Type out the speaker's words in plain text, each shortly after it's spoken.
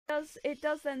It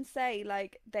does then say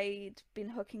like they'd been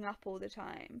hooking up all the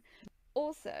time.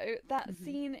 Also, that Mhm.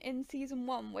 scene in season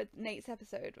 1 with Nate's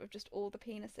episode of just all the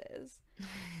penises.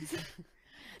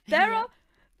 there Yeah. are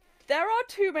there are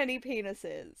too many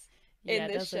penises in Yeah,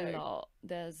 this there's a show. lot.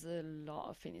 There's a lot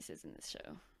of finishes in this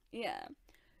show. Yeah.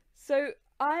 So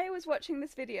I was watching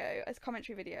this video, as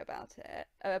commentary video about it,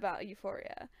 about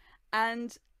Euphoria,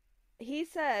 and he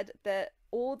said that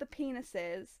all the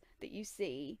penises that you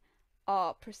see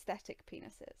are prosthetic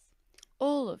penises.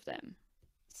 All of them.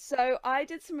 So I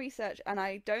did some research and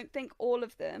I don't think all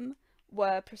of them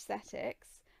were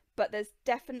prosthetics, but there's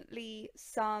definitely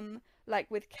some, like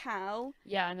with Cal.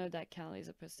 Yeah, I know that Cal is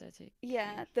a prosthetic.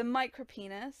 Yeah, the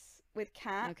micropenis with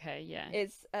Cat Okay, yeah.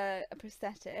 is a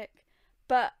prosthetic,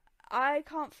 but I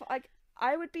can't.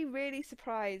 I would be really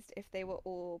surprised if they were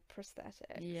all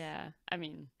prosthetics. Yeah. I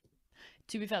mean,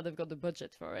 to be fair, they've got the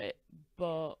budget for it,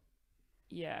 but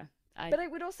yeah, I But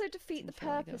it would also defeat the didn't feel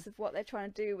like they were. purpose of what they're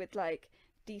trying to do with like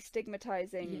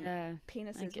destigmatizing Yeah,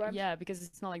 penises. Where yeah, because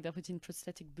it's not like they're putting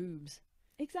prosthetic boobs.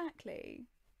 exactly.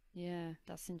 Yeah,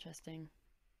 that's interesting.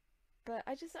 But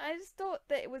I just thought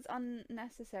that it was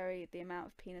unnecessary the amount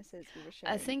of penises we were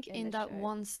I showing think in in this that show.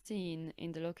 one scene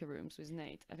in the locker rooms with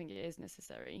Nate, I think it is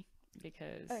necessary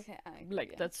because, Okay,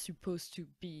 like, yeah. that's supposed to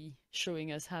be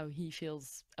showing us how he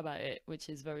feels about it, which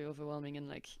is very overwhelming and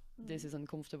like this Mm. is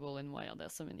uncomfortable and why are there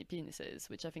so many penises,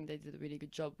 which I think they did a really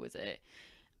good job with it.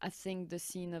 I think the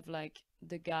scene of like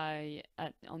the guy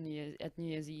at New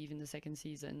Year's Eve in the second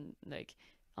season, like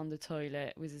on the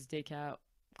toilet with his dick out,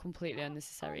 completely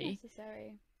unnecessary.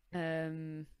 Unnecessary.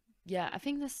 Um, yeah, I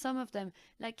think there's some of them,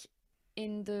 like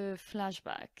in the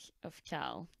flashback of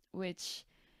Cal, which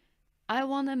I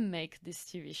want to make this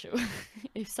TV show.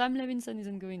 If Sam Levinson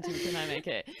isn't going to, can I make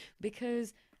it?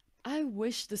 Because I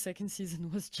wish the second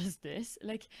season was just this.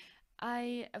 Like,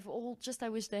 I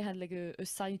wish they had like a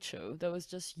sideshow that was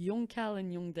just young Cal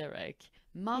and young Derek.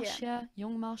 Yeah.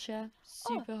 Young Marcia,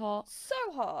 Oh, super hot. so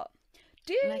hot.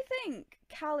 Do you Like, think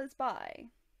Cal is bi?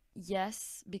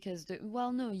 yes, because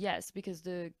no, yes, because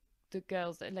the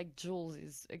girls like Jules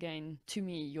is again to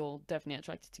me, you're definitely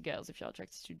attracted to girls if you're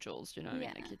attracted to Jules, you know what I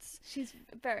mean? Yeah. Like it's She's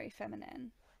very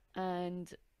feminine.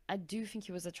 and I do think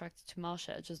he was attracted to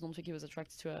Marsha, I just don't think he was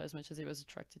attracted to her as much as he was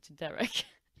attracted to Derek.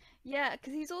 Yeah,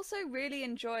 because he's also really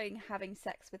enjoying having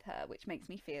sex with her, which makes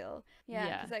me feel yeah.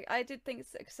 Yeah. Because like I did think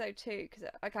so too.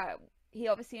 Because he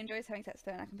obviously enjoys having sex with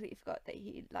her, and I completely forgot that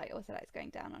he like also likes going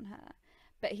down on her.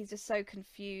 But he's just so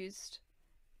confused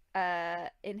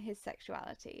in his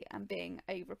sexuality and being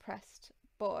a repressed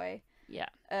boy. Yeah.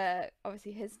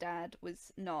 Obviously his dad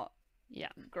was not Yeah.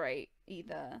 great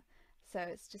either. So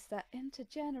it's just that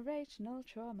intergenerational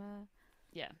trauma.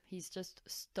 Yeah. He's just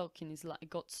stuck in his life,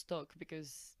 got stuck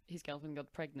because his girlfriend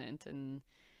got pregnant and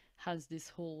has this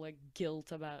whole like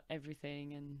guilt about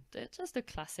everything and just a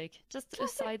classic, just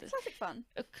Classic fun.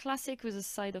 a classic with a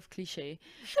side of cliche.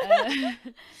 Uh,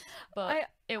 but I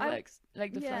it I works.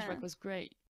 Like the yeah. flashback was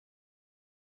great.